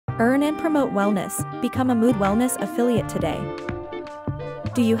Earn and promote wellness. Become a Mood Wellness affiliate today.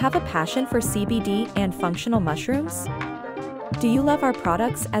 Do you have a passion for CBD and functional mushrooms? Do you love our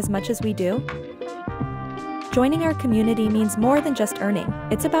products as much as we do? Joining our community means more than just earning,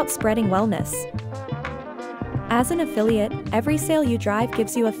 it's about spreading wellness. As an affiliate, every sale you drive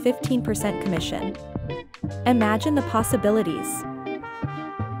gives you a 15% commission. Imagine the possibilities.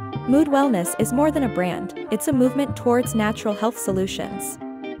 Mood Wellness is more than a brand, it's a movement towards natural health solutions.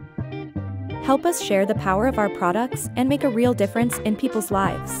 Help us share the power of our products and make a real difference in people's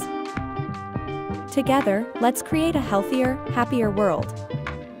lives. Together, let's create a healthier, happier world.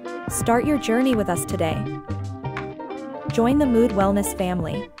 Start your journey with us today. Join the Mood Wellness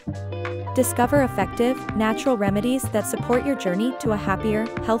family. Discover effective, natural remedies that support your journey to a happier,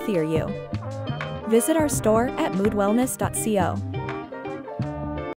 healthier you. Visit our store at moodwellness.co.